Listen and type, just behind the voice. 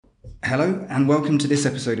Hello and welcome to this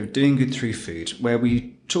episode of Doing Good Through Food, where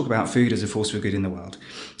we talk about food as a force for good in the world.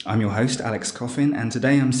 I'm your host, Alex Coffin, and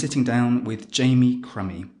today I'm sitting down with Jamie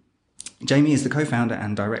Crummie. Jamie is the co-founder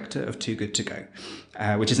and director of Too Good To Go,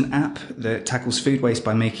 which is an app that tackles food waste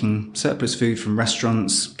by making surplus food from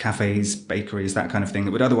restaurants, cafes, bakeries, that kind of thing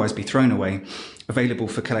that would otherwise be thrown away, available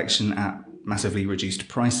for collection at massively reduced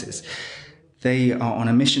prices. They are on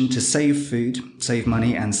a mission to save food, save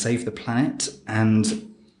money, and save the planet, and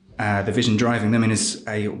the vision driving them is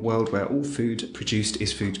a world where all food produced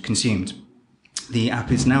is food consumed. The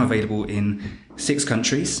app is now available in 6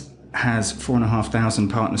 countries, has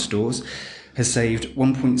 4,500 partner stores, has saved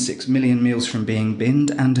 1.6 million meals from being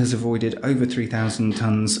binned, and has avoided over 3,000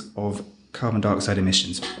 tonnes of carbon dioxide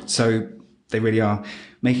emissions. So they really are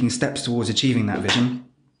making steps towards achieving that vision.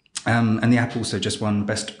 And the app also just won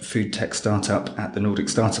Best Food Tech Startup at the Nordic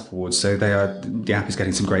Startup Awards. So the app is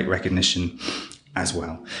getting some great recognition as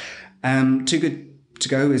well. Too Good To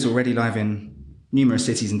Go is already live in numerous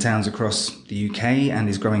cities and towns across the UK and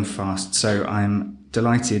is growing fast. So I'm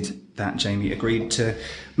delighted that Jamie agreed to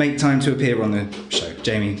make time to appear on the show.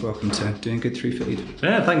 Jamie, welcome to Doing Good Through Food.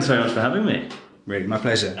 Yeah, thanks very much for having me. Really, my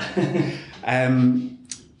pleasure.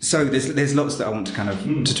 So there's lots that I want to kind of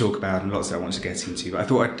to talk about and lots that I want to get into. But I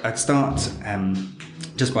thought I'd start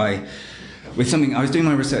just with something. I was doing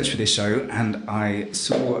my research for this show and I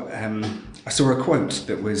saw a quote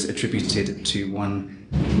that was attributed to one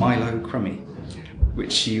Milo Crummie,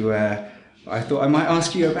 which I thought I might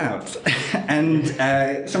ask you about. And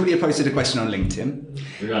somebody had posted a question on LinkedIn,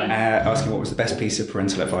 right, asking what was the best piece of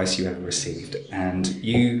parental advice you ever received, and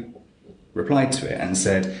you replied to it and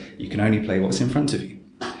said you can only play what's in front of you.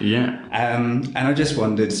 Yeah. And I just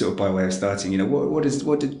wondered, sort of by way of starting,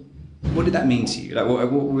 what did that mean to you? Like,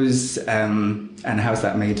 what was and how's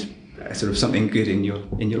that made sort of something good in your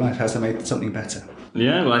life? How's that made something better?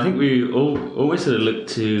 Yeah, well, I think we always sort of look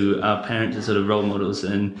to our parents as sort of role models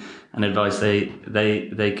and advice they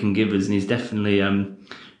can give us, and he's definitely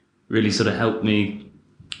really sort of helped me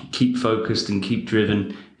keep focused and keep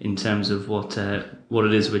driven in terms of what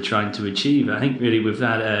it is we're trying to achieve. I think really with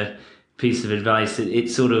that piece of advice,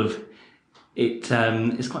 it's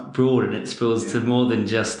quite broad and it spills to more than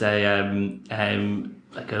just a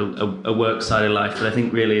work side of life, but I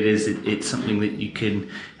think really it's something that you can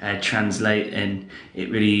translate, and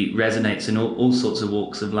it really resonates in all sorts of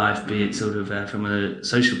walks of life, be it sort of from a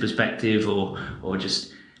social perspective or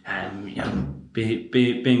just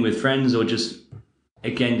being with friends, or just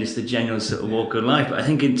the general sort of walk of life. But I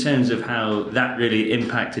think in terms of how that really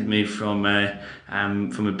impacted me from a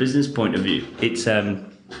business point of view, it's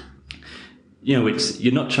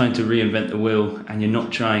you're not trying to reinvent the wheel, and you're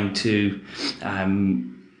not trying to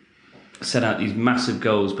set out these massive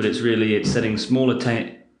goals, but it's setting small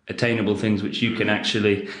attainable things which you can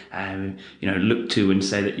actually look to and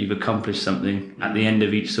say that you've accomplished something at the end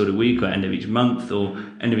of each sort of week or end of each month or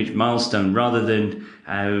end of each milestone, rather than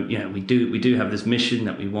we do have this mission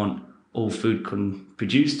that we want all food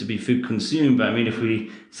produced to be food consumed. But I mean, if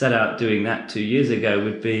we set out doing that 2 years ago,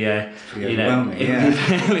 would be overwhelming,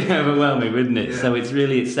 fairly overwhelming, wouldn't it? Yeah. So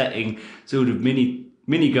it's setting sort of mini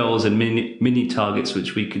goals and mini targets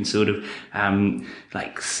which we can sort of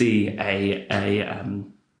see a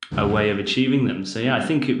way of achieving them. So yeah, I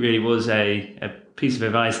think it really was a piece of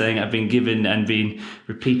advice I think I've been given and been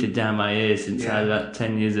repeated down my ears since I was about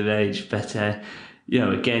 10 years of age. But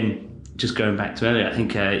again, just going back to earlier, I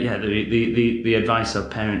think the advice our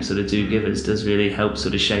parents sort of do give us does really help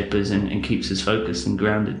sort of shape us and keeps us focused and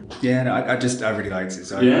grounded. Yeah, no, I really liked it,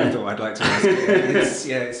 so I thought I'd like to ask it.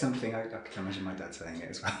 It's something I can imagine my dad saying it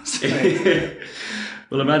as well. So.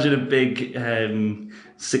 Well, imagine a big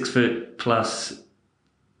 6 foot plus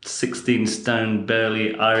 16 stone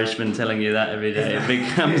burly Irishman telling you that every day. It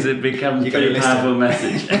becomes a pretty powerful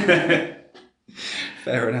message.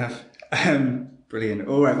 Fair enough. Brilliant.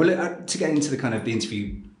 All right. Well, to get into the kind of the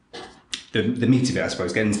interview, the meat of it, I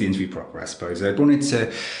suppose, get into the interview proper, I suppose, I wanted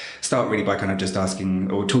to start really by kind of just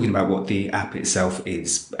asking or talking about what the app itself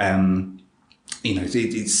is.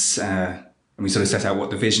 It's and we sort of set out what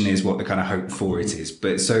the vision is, what the kind of hope for it is.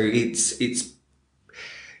 But so it's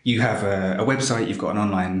you have a website, you've got an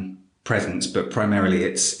online presence, but primarily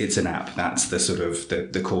it's an app. That's the sort of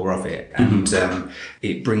the core of it, and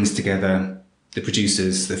it brings together the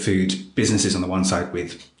producers, the food businesses on the one side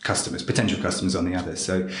with customers, potential customers on the other.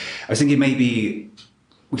 So I was thinking maybe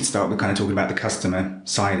we could start with kind of talking about the customer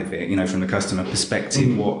side of it, from the customer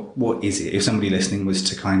perspective. What is it? If somebody listening was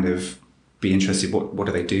to kind of be interested, what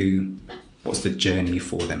do they do? what's the journey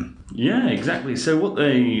for them? Yeah, exactly. So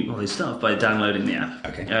they start off by downloading the app.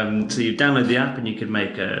 Okay. So you download the app and you can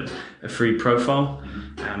make a free profile.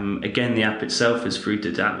 Again, the app itself is free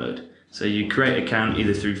to download. So you create an account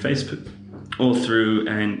either through Facebook or through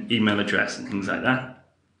an email address and things like that.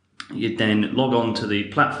 You then log on to the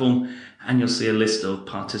platform and you'll see a list of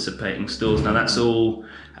participating stores. Now that's all,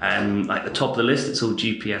 like the top of the list, it's all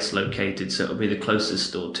GPS located, so it'll be the closest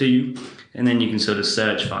store to you. And then you can sort of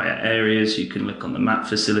search via areas, you can look on the map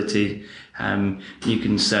facility, you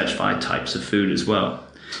can search via types of food as well.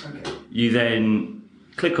 Okay. You then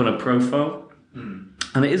click on a profile,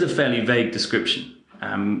 and it is a fairly vague description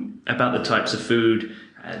about the types of food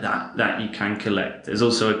that you can collect. There's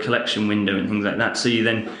also a collection window and things like that. So you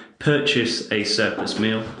then purchase a surplus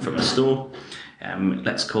meal from a store,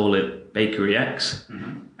 let's call it Bakery X.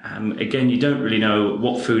 Again, you don't really know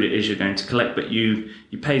what food it is you're going to collect, but you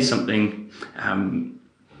pay something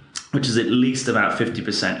which is at least about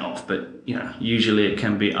 50% off, but usually it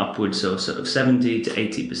can be upwards of sort of 70 to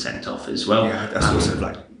 80% off as well. Yeah, that's also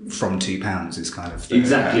like from £2 is kind of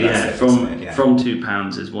exactly, from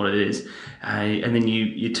 £2 is what it is. And then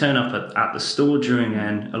you turn up at the store during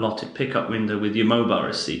an allotted pickup window with your mobile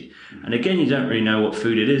receipt. And again, you don't really know what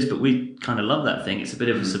food it is, but we kind of love that thing. It's a bit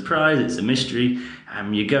of a surprise. It's a mystery.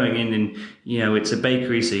 You're going in and, it's a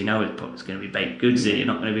bakery, so it's going to be baked goods there. You're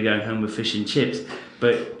not going to be going home with fish and chips.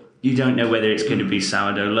 But you don't know whether it's going to be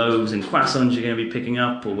sourdough loaves and croissants you're going to be picking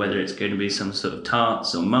up, or whether it's going to be some sort of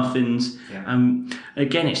tarts or muffins. Yeah.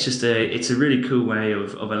 Again, it's just it's a really cool way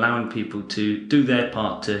of allowing people to do their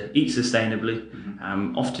part to eat sustainably,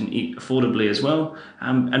 often eat affordably as well,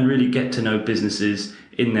 and really get to know businesses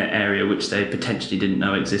in their area which they potentially didn't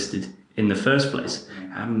know existed in the first place.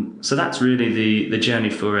 So that's really the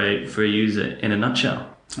journey for a user in a nutshell.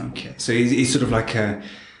 Okay, so it's sort of like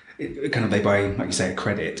they buy, like you say, a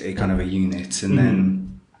credit, a kind of a unit, and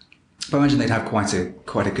then I imagine they'd have quite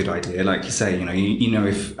a good idea. Like you say,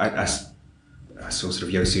 if I saw sort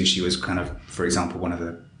of Yo Sushi was kind of, for example, one of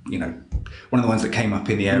the ones that came up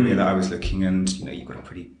in the area that I was looking, and you've got a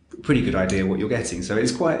pretty good idea what you're getting. So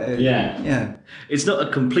it's quite It's not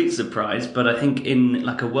a complete surprise, but I think in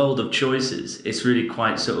like a world of choices, it's really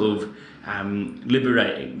quite sort of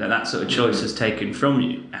liberating that sort of choice is taken from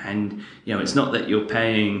you. And it's not that you're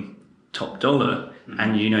paying top dollar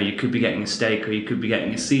and you could be getting a steak or you could be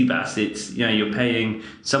getting a sea bass. It's you're paying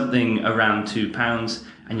something around £2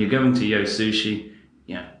 and you're going to Yo Sushi.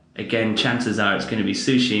 Again, chances are it's going to be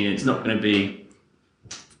sushi and it's not going to be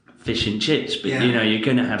fish and chips, but you're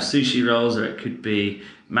going to have sushi rolls, or it could be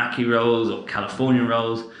maki rolls or California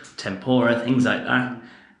rolls, tempura, things like that.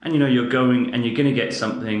 And you're going and you're going to get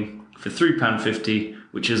something for £3.50,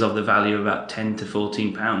 which is of the value of about £10 to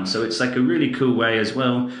 £14. So it's like a really cool way as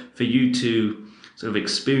well for you to sort of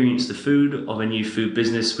experience the food of a new food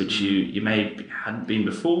business, which you may hadn't been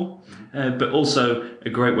before, but also a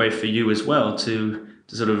great way for you as well to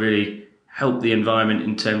sort of really help the environment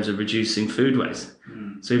in terms of reducing food waste.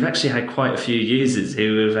 So we've actually had quite a few users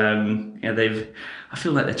who have, I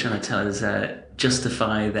feel like they're trying to tell us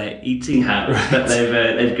justify their eating habits,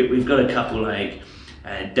 but we've got a couple like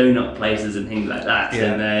donut places and things like that,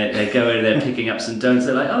 and they're going, they're picking up some donuts.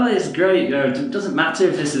 They're like, oh, it's great. It doesn't matter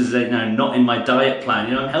if this is not in my diet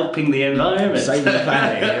plan. I'm helping the environment. Saving the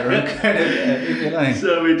planet.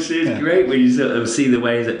 So it's great when you sort of see the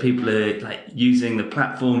ways that people are like using the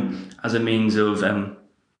platform as a means of,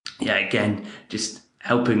 again, just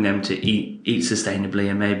helping them to eat sustainably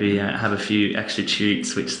and maybe have a few extra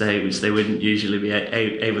treats which they wouldn't usually be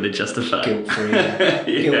able to justify.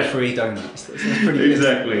 Guilt-free donuts. That's pretty good.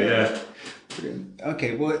 Exactly, yeah. Brilliant.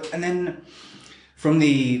 Okay, well, and then from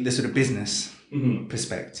the sort of business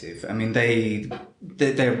perspective, I mean,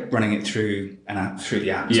 they're running it through the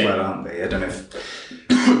app as well, aren't they? I don't know if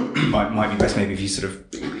might be best maybe if you sort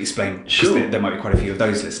of explain. Sure. There might be quite a few of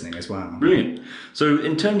those listening as well. Brilliant. So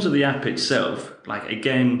in terms of the app itself, like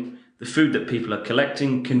again, the food that people are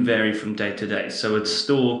collecting can vary from day to day. So a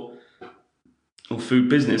store or food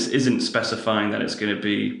business isn't specifying that it's going to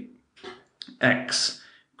be X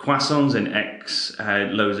croissants and X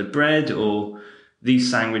loaves of bread or these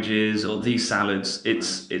sandwiches or these salads.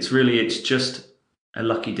 It's just a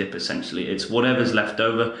lucky dip, essentially. It's whatever's left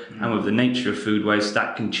over, and with the nature of food waste,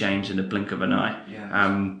 that can change in the blink of an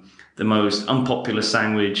eye. The most unpopular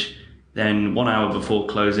sandwich, then 1 hour before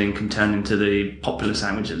closing, can turn into the popular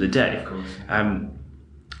sandwich of the day. Of course.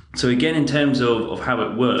 So again, in terms of how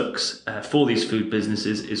it works for these food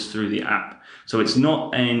businesses is through the app. So it's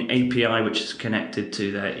not an API which is connected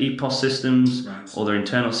to their EPOS systems or their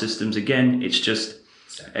internal systems. Again, it's just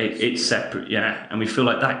It's separate, yeah. And we feel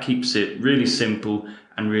like that keeps it really simple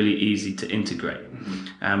and really easy to integrate.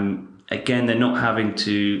 Again, they're not having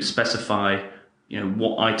to specify,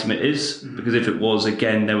 what item it is, because if it was,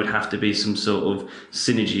 again, there would have to be some sort of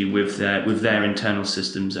synergy with their internal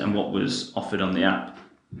systems and what was offered on the app.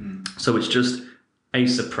 So it's just a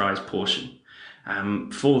surprise portion.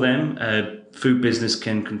 For them, a food business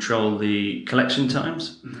can control the collection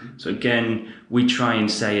times. So again, we try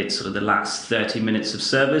and say it's sort of the last 30 minutes of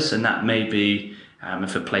service, and that may be,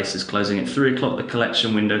 if a place is closing at 3 o'clock, the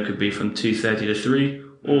collection window could be from 2:30 to 3,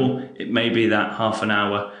 or it may be that half an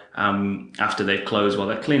hour after they've closed while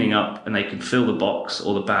they're cleaning up, and they can fill the box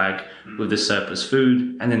or the bag with the surplus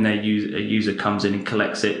food, and then a user comes in and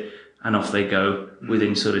collects it, and off they go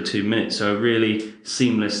within sort of 2 minutes. So a really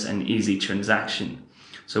seamless and easy transaction.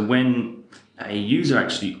 So when a user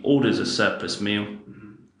actually orders a surplus meal,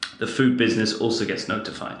 the food business also gets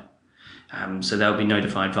notified. So they'll be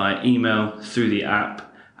notified via email, through the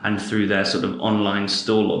app, and through their sort of online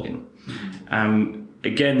store login.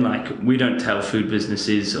 Again, like, we don't tell food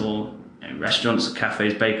businesses or restaurants,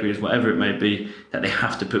 cafes, bakeries, whatever it may be, that they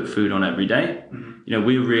have to put food on every day.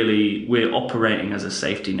 We're operating as a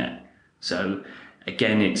safety net. So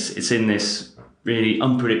again, it's in this really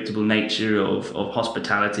unpredictable nature of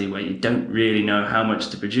hospitality, where you don't really know how much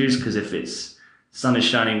to produce, because if it's sun is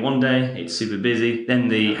shining one day, it's super busy, then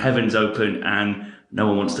the heavens open and no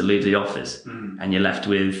one wants to leave the office, and you're left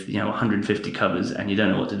with 150 covers and you don't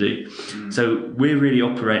know what to do. So we're really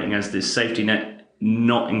operating as this safety net,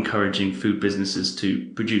 not encouraging food businesses to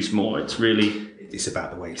produce more. It's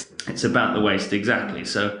about the waste. It's about the waste, exactly.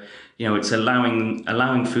 So it's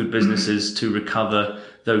allowing food businesses to recover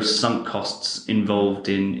those sunk costs involved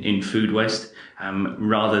in food waste,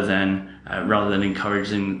 rather than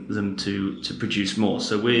encouraging them to produce more.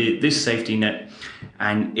 So we're this safety net,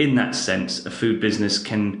 and in that sense, a food business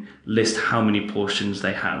can list how many portions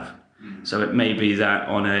they have. So it may be that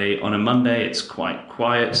on a Monday it's quite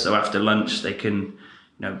quiet, so after lunch they can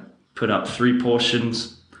put up 3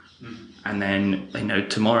 portions, and then they know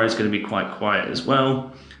tomorrow is going to be quite quiet as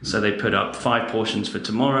well, so they put up 5 portions for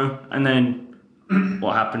tomorrow, and then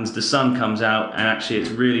what happens, the sun comes out and actually it's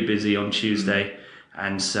really busy on Tuesday,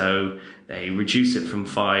 and so they reduce it from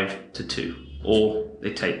 5 to 2, or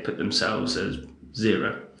they put themselves as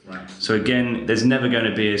 0. Right. So again, there's never going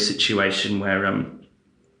to be a situation where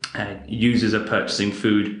users are purchasing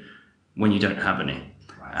food when you don't have any.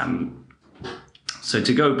 So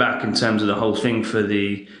to go back in terms of the whole thing for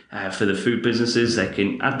the food businesses, they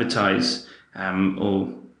can advertise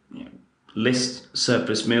or list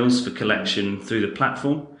surplus meals for collection through the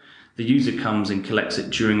platform. The user comes and collects it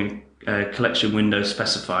during a collection window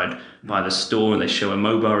specified by the store. They show a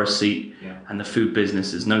mobile receipt, and the food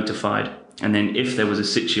business is notified. And then if there was a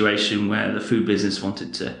situation where the food business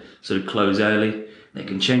wanted to sort of close early, they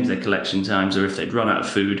can change their collection times, or if they'd run out of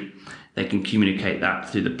food, they can communicate that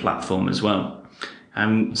through the platform as well.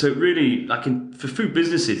 So it really, for food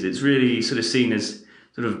businesses, it's really sort of seen as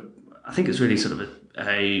I think it's really sort of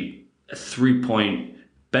a 3-point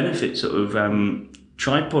benefit sort of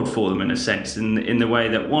tripod for them, in a sense, in the way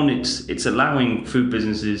that, one, it's allowing food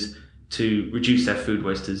businesses to reduce their food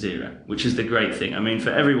waste to 0, which is the great thing. I mean, for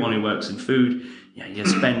everyone who works in food, you're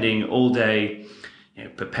spending all day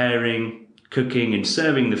preparing, cooking and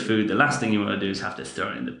serving the food. The last thing you want to do is have to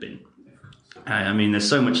throw it in the bin. I mean, there's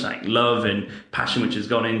so much love and passion which has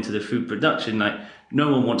gone into the food production. No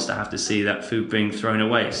one wants to have to see that food being thrown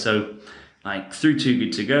away. So through Too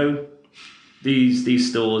Good To Go, these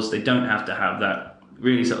stores, they don't have to have that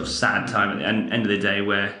really sort of sad time at the end of the day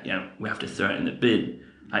where we have to throw it in the bin.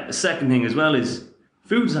 The second thing as well is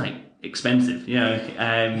food's expensive.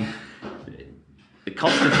 The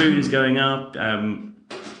cost of food is going up, and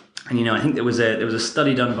I think there was a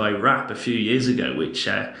study done by RAP a few years ago which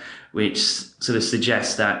sort of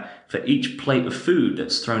suggests that for each plate of food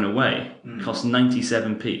that's thrown away costs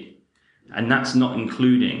 97p. And that's not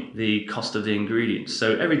including the cost of the ingredients.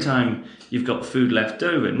 So every time you've got food left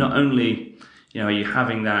over, not only are you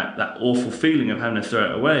having that awful feeling of having to throw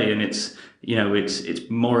it away, and it's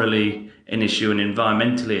morally an issue and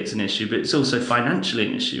environmentally it's an issue, but it's also financially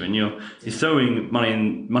an issue, and you're throwing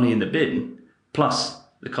money in the bin plus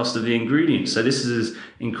the cost of the ingredients. So this is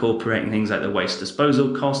incorporating things like the waste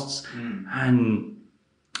disposal costs and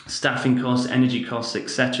staffing costs, energy costs,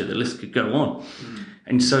 etc. The list could go on.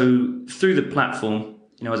 And so through the platform,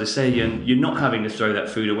 as I say, you're not having to throw that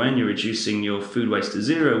food away, and you're reducing your food waste to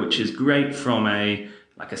 0, which is great from a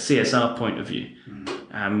CSR point of view.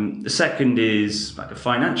 The second is a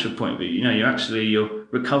financial point of view. You're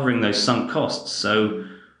recovering those sunk costs. So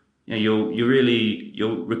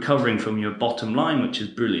you're recovering from your bottom line, which is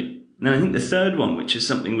brilliant. And then I think the third one, which is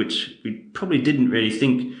something which we probably didn't really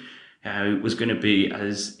think was going to be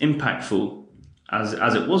as impactful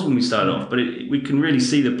as it was when we started off, but we can really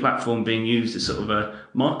see the platform being used as sort of a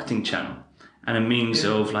marketing channel and a means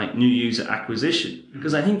of like new user acquisition.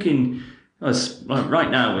 Because I think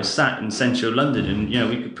right now we're sat in central London, and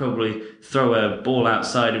we could probably throw a ball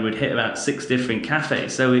outside and we'd hit about 6 different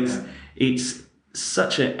cafes. So it's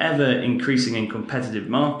such an ever increasing and competitive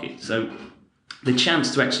market. So the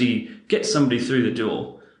chance to actually get somebody through the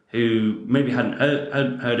door who maybe hadn't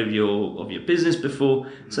heard of your business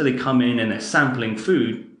before, so they come in and they're sampling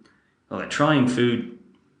food, or they're trying food.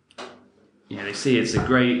 They see it's a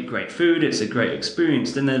great food, it's a great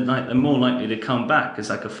experience. Then they're more likely to come back as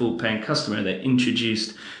like a full paying customer. They're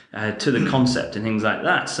introduced to the concept and things like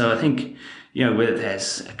that. So I think where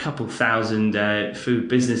there's a couple thousand food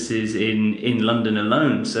businesses in London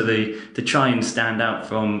alone, so to try and stand out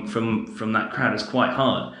from that crowd is quite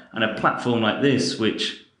hard. And a platform like this,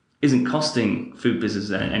 which isn't costing food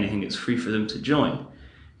businesses anything, it's free for them to join.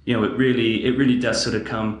 It really does sort of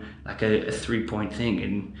come like a 3-point thing,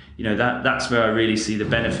 and that's where I really see the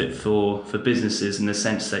benefit for businesses, in the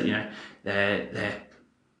sense that they're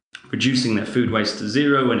reducing their food waste to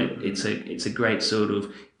zero, and it's a great sort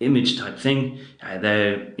of image type thing.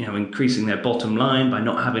 They're increasing their bottom line by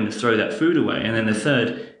not having to throw that food away. And then the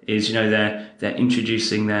third is they're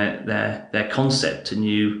introducing their concept to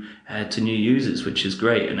new users, which is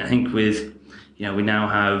great. And I think with we now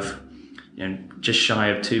have just shy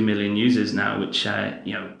of 2 million users now, which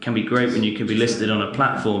can be great when you can be listed on a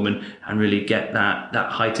platform and really get that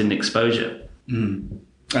heightened exposure. And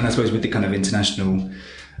I suppose with the kind of international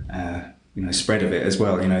spread of it as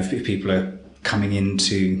well, if people are coming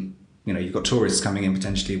into, you've got tourists coming in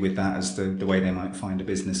potentially with that as the way they might find a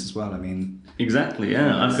business as well. I mean, exactly,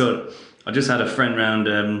 yeah. I just had a friend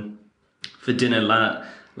round for dinner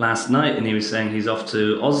last night, and he was saying he's off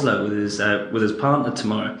to Oslo with his partner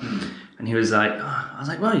tomorrow. And he was like, I was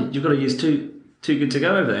like, well, you've got to use Too Good To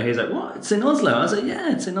Go over there. He's like, what? It's in Oslo? I was like,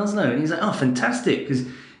 yeah, it's in Oslo. And he's like, oh, fantastic, because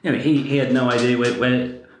he had no idea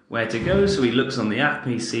where to go. So he looks on the app,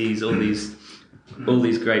 he sees all these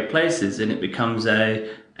great places, and it becomes an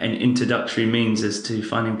introductory means as to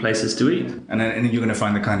finding places to eat. And you're going to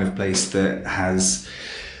find the kind of place that has,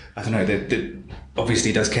 I don't know, that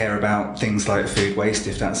obviously does care about things like food waste,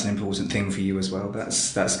 if that's an important thing for you as well.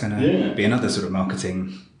 That's going to be another sort of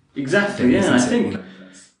marketing. Exactly. Yeah, I think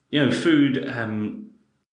food.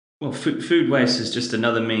 Food waste is just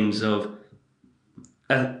another means of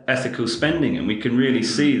ethical spending, and we can really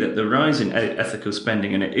see that the rise in ethical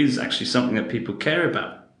spending, and it is actually something that people care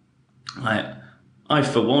about. I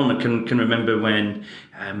for one can remember when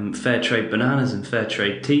fair trade bananas and fair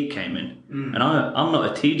trade tea came in, and I'm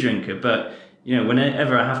not a tea drinker, but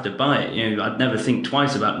whenever I have to buy it, I'd never think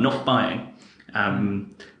twice about not buying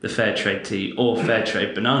the fair trade tea or fair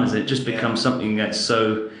trade bananas. It just becomes something that's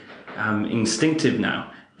so instinctive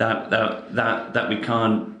now that we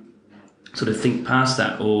can't sort of think past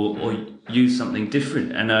that or use something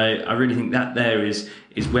different. And I really think that there is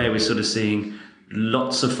where we're sort of seeing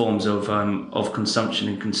lots of forms of consumption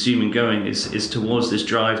and consuming going is towards this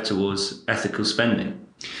drive towards ethical spending.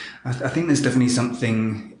 I think there's definitely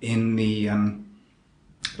something in the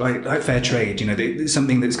like fair trade, it's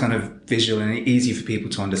something that's kind of visual and easy for people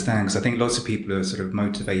to understand, because I think lots of people are sort of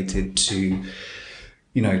motivated to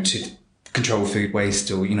control food waste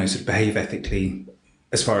or sort of behave ethically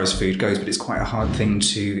as far as food goes, but it's quite a hard thing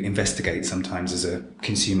to investigate sometimes as a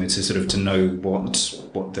consumer to know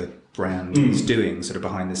what the brand is doing sort of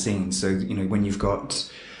behind the scenes. So when you've got,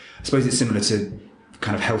 I suppose it's similar to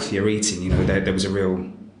kind of healthier eating, there was a real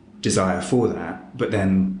desire for that, but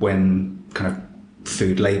then when kind of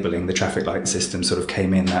food labeling, the traffic light system sort of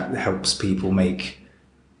came in, that helps people makes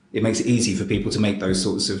it easy for people to make those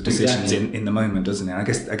sorts of decisions in the moment, doesn't it? I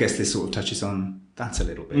guess this sort of touches on that a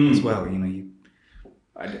little bit as well.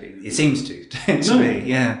 It seems to me,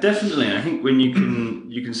 yeah, definitely. I think when you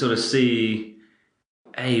can sort of see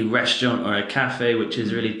a restaurant or a cafe which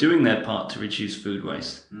is really doing their part to reduce food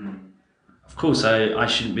waste. Of course, I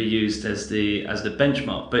shouldn't be used as the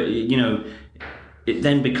benchmark, but it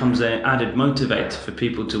then becomes an added motivator for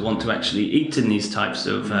people to want to actually eat in these types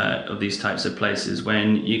of places,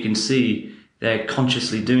 when you can see they're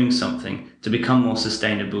consciously doing something to become more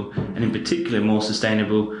sustainable, and in particular more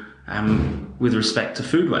sustainable with respect to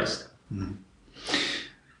food waste.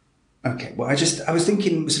 Okay, well, I was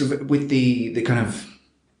thinking sort of with the kind of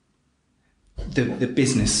the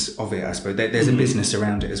business of it, I suppose. There's a business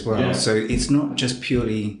around it as well. Yeah. So it's not just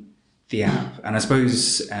purely the app. And I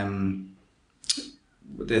suppose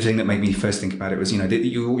the thing that made me first think about it was, that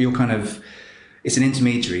you're kind of, it's an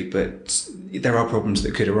intermediary, but there are problems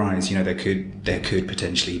that could arise. There could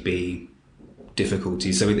potentially be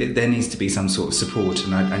difficulties. So there needs to be some sort of support,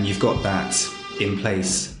 and you've got that in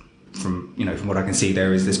place. From what I can see,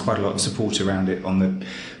 there's quite a lot of support around it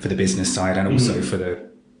for the business side, and also for the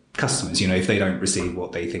customers. If they don't receive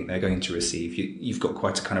what they think they're going to receive, you've got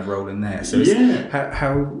quite a kind of role in there. So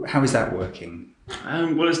how is that working?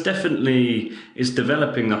 Well, it's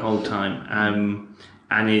developing the whole time,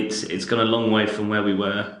 and it's gone a long way from where we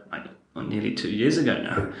were nearly 2 years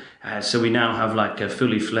ago now. So we now have a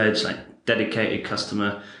fully fledged dedicated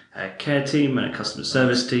customer care team and a customer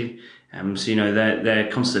service team. So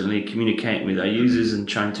they're constantly communicating with our users and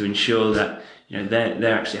trying to ensure that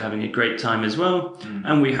they're actually having a great time as well.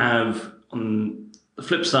 And we have, on the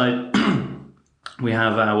flip side, we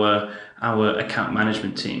have our account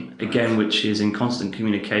management team again, which is in constant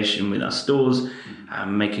communication with our stores,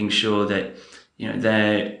 making sure that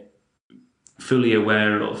they're fully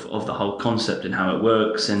aware of the whole concept and how it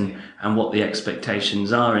works and what the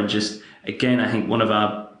expectations are. And just again, I think one of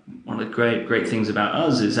the great things about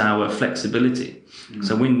us is our flexibility.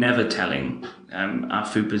 So we're never telling our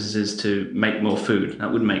food businesses to make more food.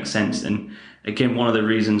 That wouldn't make sense. And again, one of the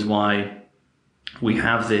reasons why we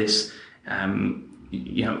have this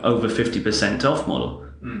over 50% off model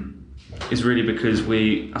is really because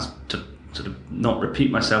we, to sort of not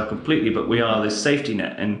repeat myself completely, but we are this safety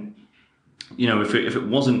net. And if it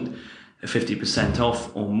wasn't a 50%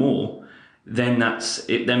 off or more, then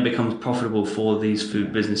it then becomes profitable for these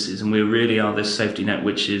food businesses. And we really are this safety net,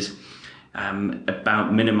 which is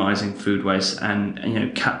about minimizing food waste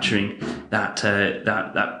and capturing that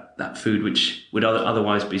food which would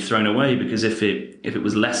otherwise be thrown away, because if it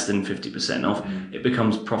was less than 50% off, it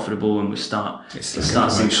becomes profitable, and it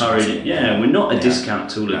starts encouraging. We're not a discount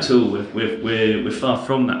tool at all. We're far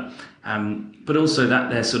from that. But also that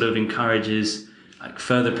there sort of encourages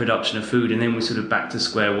further production of food, and then we're sort of back to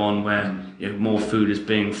square one where more food is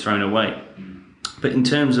being thrown away. But in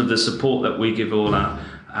terms of the support that we give all our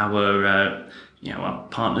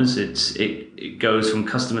partners, it goes from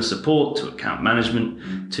customer support to account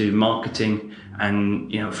management to marketing,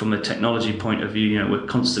 and from a technology point of view, we're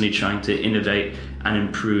constantly trying to innovate and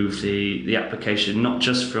improve the application, not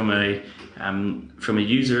just from a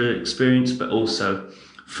user experience, but also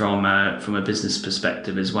from a business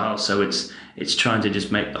perspective as well. So it's trying to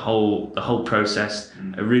just make the whole process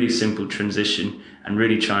a really simple transition, and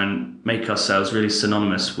really try and make ourselves really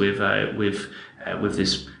synonymous with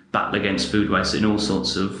this battle against food waste in all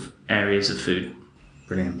sorts of areas of food.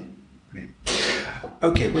 Brilliant.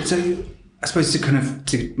 Okay, well, so I suppose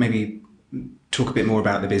to maybe talk a bit more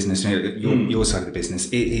about the business, your side of the business.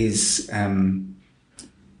 It is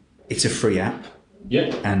it's a free app.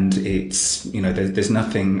 Yeah. And it's, there's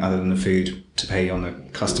nothing other than the food to pay on the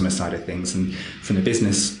customer side of things. And from the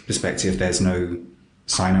business perspective, there's no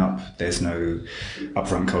sign up, there's no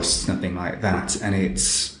upfront costs, nothing like that. And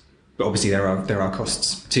but obviously there are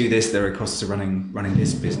costs to this, there are costs to running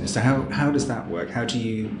this business. So how does that work? How do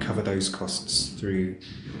you cover those costs through?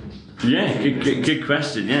 Yeah, good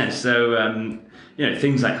question. Yeah. So,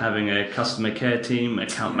 things like having a customer care team,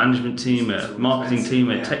 account management team, a marketing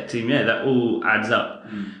team, a tech team, that all adds up.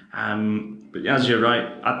 But as you're right,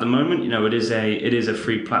 at the moment, it is a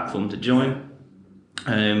free platform to join.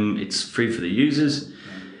 It's free for the users.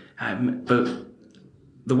 But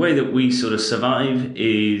the way that we sort of survive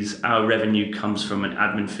is our revenue comes from an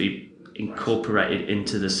admin fee incorporated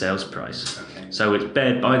into the sales price. So it's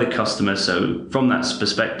bared by the customer. So from that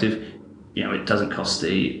perspective, it doesn't cost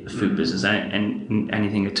the food business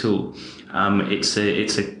anything at all.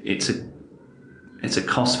 It's a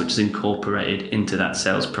cost which is incorporated into that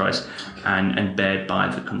sales price and bared by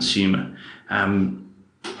the consumer.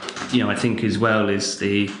 I think as well is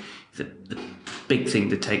the big thing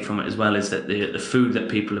to take from it as well is that the food that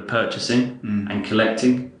people are purchasing and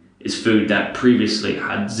collecting is food that previously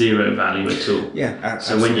had zero value at all. Yeah,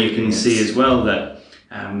 so when you can see as well that.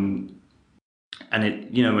 And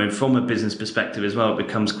it, from a business perspective as well, it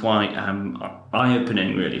becomes quite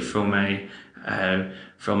eye-opening, really, from a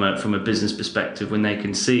business perspective, when they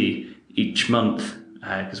can see each month,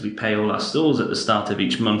 because we pay all our stores at the start of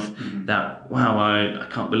each month, that I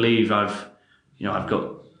can't believe I've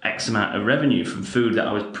got X amount of revenue from food that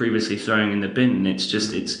I was previously throwing in the bin. And it's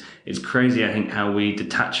just it's crazy, I think, how we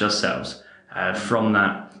detach ourselves from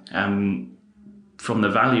that, from the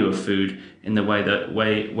value of food in the way that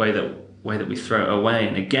we throw it away.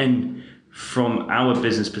 And again, from our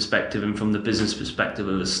business perspective and from the business perspective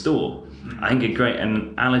of a store, I think a great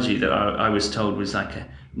analogy that I was told was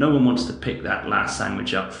no one wants to pick that last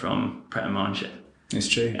sandwich up from Pret a Manger. It's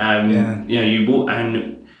true. You walk,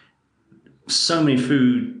 and so many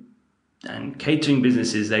food and catering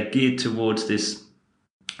businesses, they're geared towards this.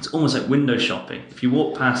 It's almost like window shopping. If you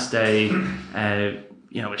walk past a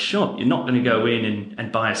shop, you're not going to go in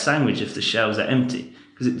and buy a sandwich if the shelves are empty,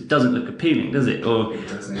 because it doesn't look appealing, does it? Or it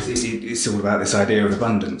doesn't. It's all about this idea of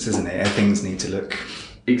abundance, isn't it? Things need to look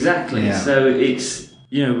exactly. Yeah. So it's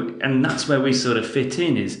and that's where we sort of fit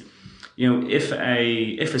in. Is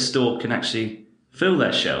if a store can actually fill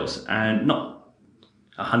their shelves, and not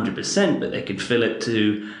 100%, but they can fill it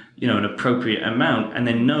to an appropriate amount, and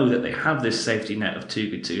then know that they have this safety net of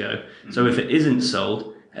too good to go. Mm-hmm. So if it isn't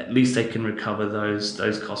sold, at least they can recover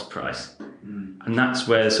those cost price. Mm. And that's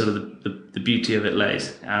where sort of the beauty of it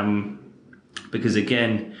lays. Because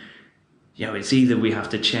again, it's either we have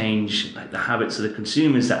to change like the habits of the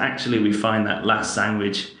consumers, that actually we find that last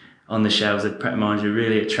sandwich on the shelves at Pret a Manger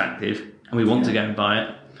really attractive and we want to go and buy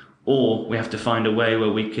it, or we have to find a way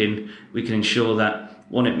where we can ensure that,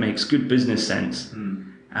 one, it makes good business sense,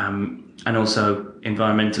 and also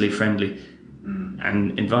environmentally friendly,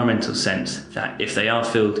 and environmental sense, that if they are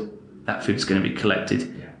filled, that food's going to be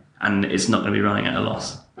collected, and it's not going to be running at a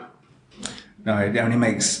loss. No, it only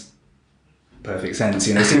makes perfect sense.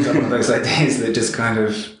 It seems like one of those ideas that just kind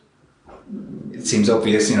of, it seems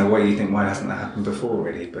obvious. Why you think, why hasn't that happened before,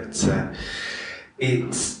 really? But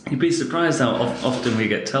you'd be surprised how often we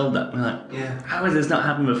get told that. We're like, how has this not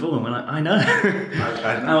happened before? And we're like, I know.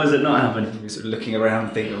 How has it not happened? You're sort of looking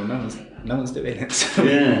around thinking, well, no one's doing it. So.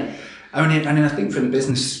 Yeah. I think from the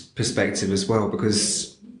business perspective as well,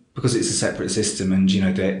 because it's a separate system, and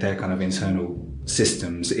their kind of internal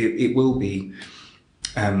systems, it will be,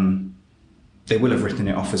 they will have written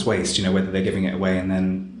it off as waste, whether they're giving it away, and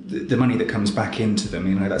then the money that comes back into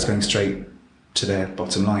them, that's going straight to their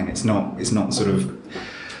bottom line. It's not sort of,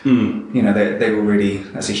 they will really,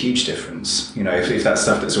 that's a huge difference. If that's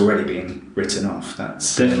stuff that's already been written off,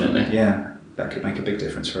 that's definitely, that could make a big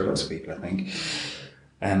difference for lots of people, I think.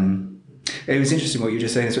 It was interesting what you were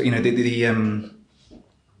just saying. So, the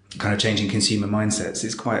kind of changing consumer mindsets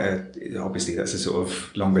is obviously that's a sort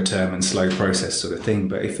of longer term and slow process sort of thing,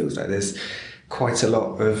 but it feels like there's quite a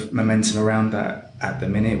lot of momentum around that at the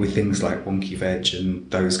minute with things like wonky veg and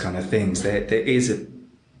those kind of things. There is a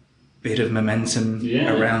bit of momentum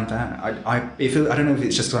around that. I don't know if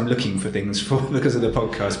it's just I'm looking for things because of the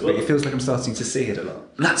podcast, but it feels like I'm starting to see it a lot.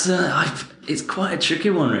 It's quite a tricky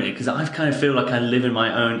one, really, because I kind of feel like I live in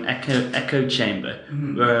my own echo chamber,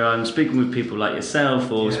 where I'm speaking with people like yourself,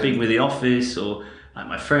 or speaking with the office, or like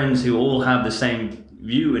my friends who all have the same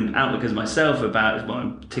view and outlook as myself about,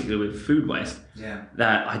 particularly with food waste. Yeah.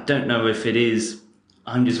 That I don't know if it is,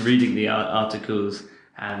 I'm just reading the articles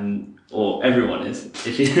or everyone is.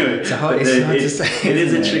 It's hard to say. It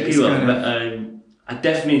is a tricky one, but I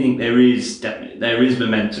definitely think there is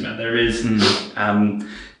momentum, and there is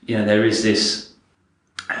there is this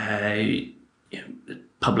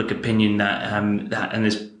public opinion that and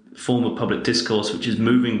this form of public discourse which is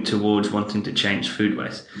moving towards wanting to change food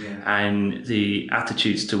waste, and the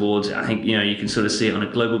attitudes towards it. I think you can sort of see it on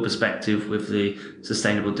a global perspective with the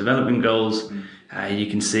Sustainable Development Goals. You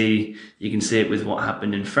can see it with what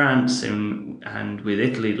happened in France and with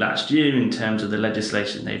Italy last year in terms of the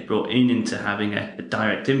legislation they've brought into having a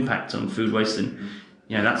direct impact on food waste, and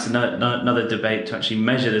that's another debate to actually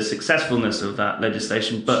measure the successfulness of that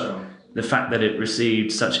legislation. But the fact that it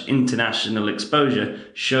received such international exposure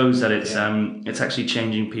shows that it's actually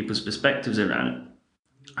changing people's perspectives around it.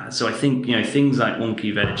 So I think things like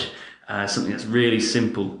wonky veg, something that's really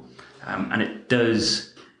simple, and it does.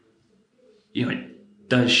 It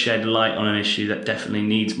does shed light on an issue that definitely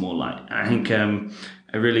needs more light. And I think a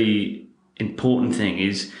really important thing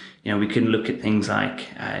is, we can look at things like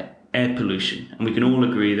air pollution, and we can all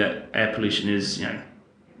agree that air pollution is, a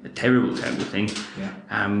terrible, terrible thing. Yeah.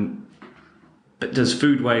 But does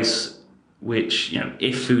food waste, which,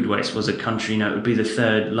 if food waste was a country, it would be the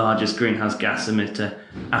third largest greenhouse gas emitter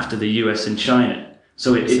after the US and China.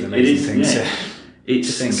 So it is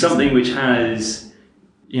it's something which has,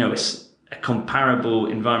 it's a comparable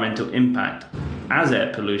environmental impact as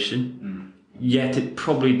air pollution, yet it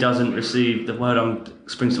probably doesn't receive, the word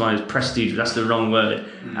springs to mind is prestige, but that's the wrong word,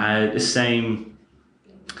 the same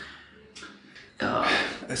a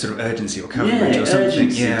sort of urgency or coverage or something.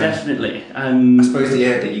 Urgency, definitely. I suppose the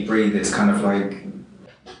air that you breathe is kind of like,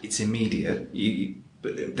 it's immediate.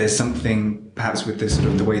 But there's something perhaps with the sort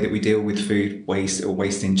of the way that we deal with food waste or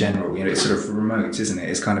waste in general. It's sort of remote, isn't it?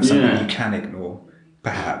 It's kind of something you can ignore.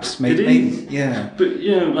 Perhaps, maybe, But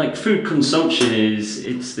like food consumption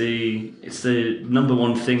it's the number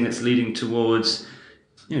one thing that's leading towards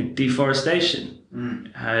deforestation,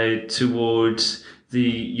 towards the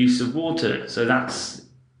use of water. So that's,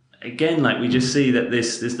 again, like we just see that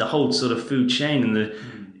there's the whole sort of food chain, and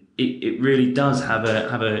it really does have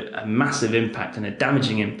a massive impact and a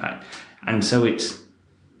damaging impact. And so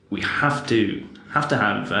we have to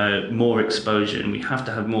have more exposure, and we have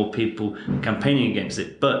to have more people campaigning against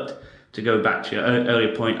it. But to go back to your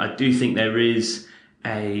earlier point, I do think there is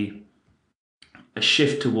a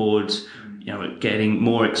shift towards, getting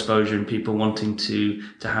more exposure and people wanting to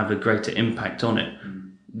have a greater impact on it.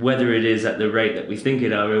 Whether it is at the rate that we think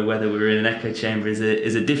it are, or whether we're in an echo chamber is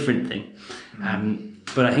a different thing.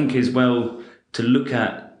 But I think as well, to look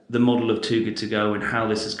at the model of Too Good To Go and how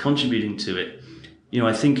this is contributing to it,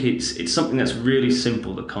 I think it's something that's really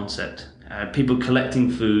simple, the concept. People collecting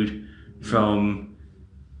food from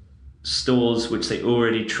stores which they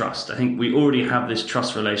already trust. I think we already have this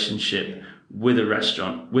trust relationship with a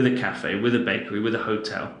restaurant, with a cafe, with a bakery, with a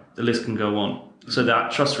hotel. The list can go on. So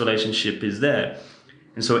that trust relationship is there.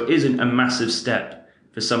 And so it isn't a massive step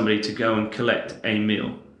for somebody to go and collect a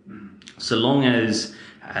meal. So long as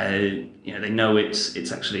they know it's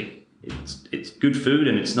good food,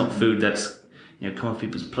 and it's not food that's come off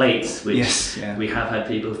people's plates, which we have had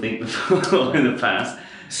people think before in the past.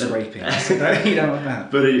 Scraping. You don't want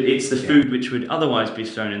that. But it's the food which would otherwise be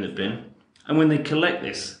thrown in the bin. And when they collect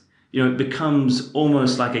this, it becomes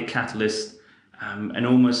almost like a catalyst, and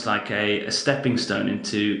almost like a stepping stone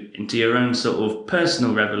into your own sort of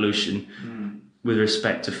personal revolution with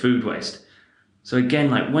respect to food waste. So again,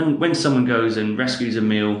 like when someone goes and rescues a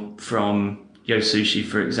meal from Yo Sushi,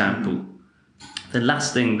 for example, the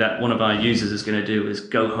last thing that one of our users is going to do is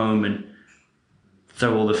go home and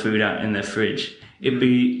throw all the food out in their fridge. It'd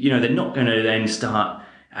be, they're not going to then start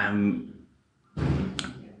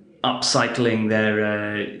upcycling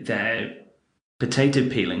their potato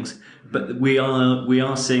peelings, but we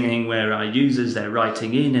are seeing where our users, they're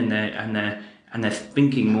writing in, and they're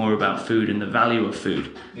thinking more about food and the value of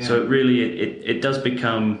food. Yeah. So it does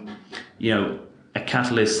become a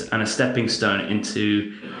catalyst and a stepping stone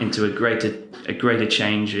into a greater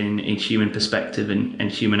change in human perspective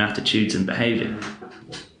and human attitudes and behaviour.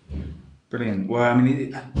 Brilliant. Well, I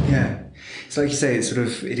mean, it's like you say, it's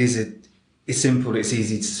simple, it's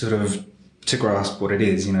easy to sort of to grasp what it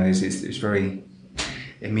is. It's very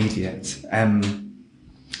immediate. I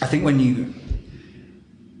think when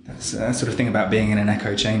that's a sort of thing about being in an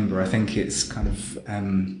echo chamber. I think it's kind of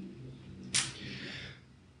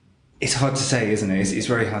it's hard to say, isn't it? It's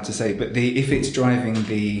very hard to say. But if it's driving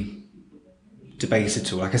the debate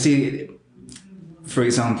at all, like I see, for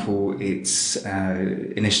example, it's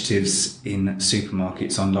initiatives in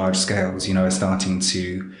supermarkets on large scales. Are starting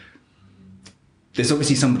to. There's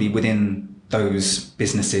obviously somebody within those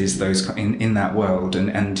businesses, those in that world, and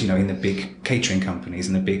in the big catering companies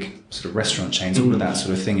and the big sort of restaurant chains, all of that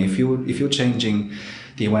sort of thing. If you're changing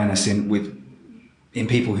the awareness in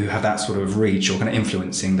people who have that sort of reach, or kind of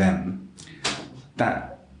influencing them, the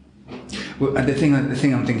thing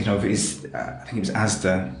I'm thinking of is I think it was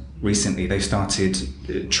Asda recently. They started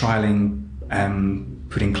trialing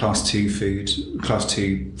putting class 2 fruit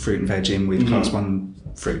and veg in with class 1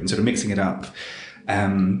 fruit, and sort of mixing it up.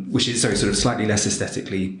 Which is sort of slightly less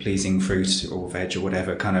aesthetically pleasing fruit or veg or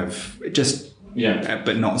whatever, kind of just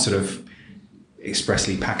but not sort of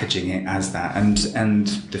expressly packaging it as that. And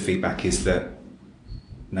the feedback is that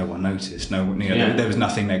no one noticed. There was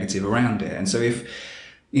nothing negative around it. And so if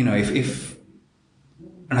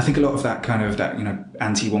and I think a lot of that kind of that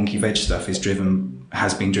anti-wonky veg stuff has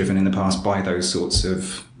been driven in the past by those sorts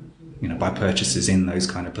of by purchasers in those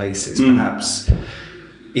kind of places, perhaps.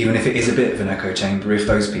 Even if it is a bit of an echo chamber, if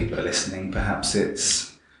those people are listening, perhaps it'll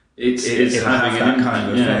have that kind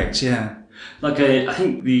of effect. Yeah. Like I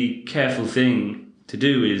think the careful thing to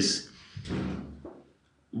do is,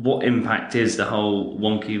 what impact is the whole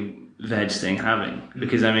wonky veg thing having?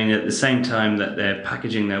 Because I mean, at the same time that they're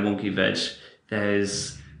packaging their wonky veg,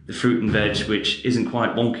 there's the fruit and veg which isn't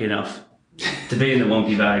quite wonky enough to be in the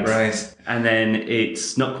wonky bags, right? And then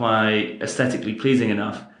it's not quite aesthetically pleasing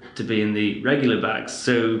enough to be in the regular bags.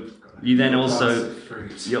 So you then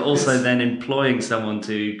you're also then employing someone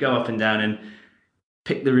to go up and down and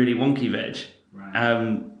pick the really wonky veg.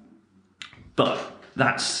 Right. But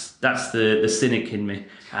that's the cynic in me.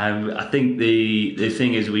 I think the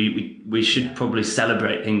thing is we should probably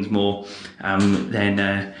celebrate things more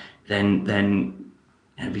than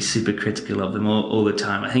be super critical of them all the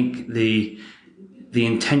time. I think the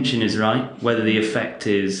intention is right. Whether the effect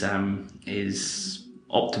is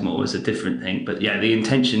optimal is a different thing. But yeah, the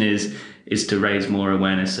intention is to raise more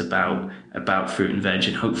awareness about fruit and veg,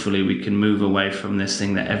 and hopefully we can move away from this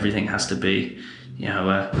thing that everything has to be,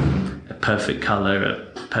 a perfect color, a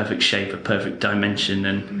perfect shape, a perfect dimension,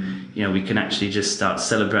 and we can actually just start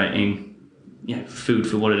celebrating food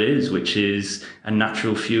for what it is, which is a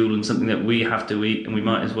natural fuel and something that we have to eat, and we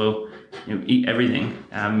might as well eat everything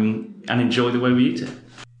and enjoy the way we eat it.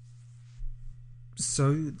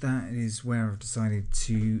 So that is where I've decided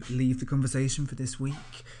to leave the conversation for this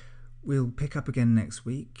week. We'll pick up again next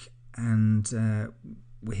week, and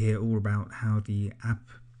we'll hear all about how the app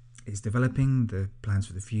is developing, the plans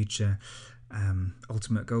for the future,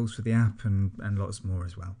 ultimate goals for the app, and lots more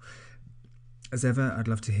as well. As ever, I'd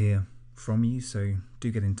love to hear from you, so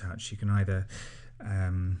do get in touch. You can either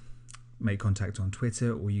make contact on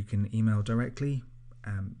Twitter, or you can email directly,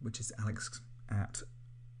 which is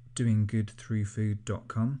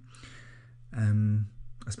alex@doinggoodthroughfood.com. I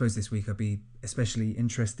suppose this week I'll be especially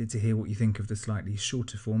interested to hear what you think of the slightly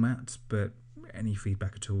shorter format, but any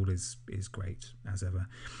feedback at all is great, as ever.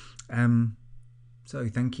 So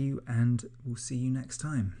thank you, and we'll see you next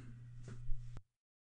time.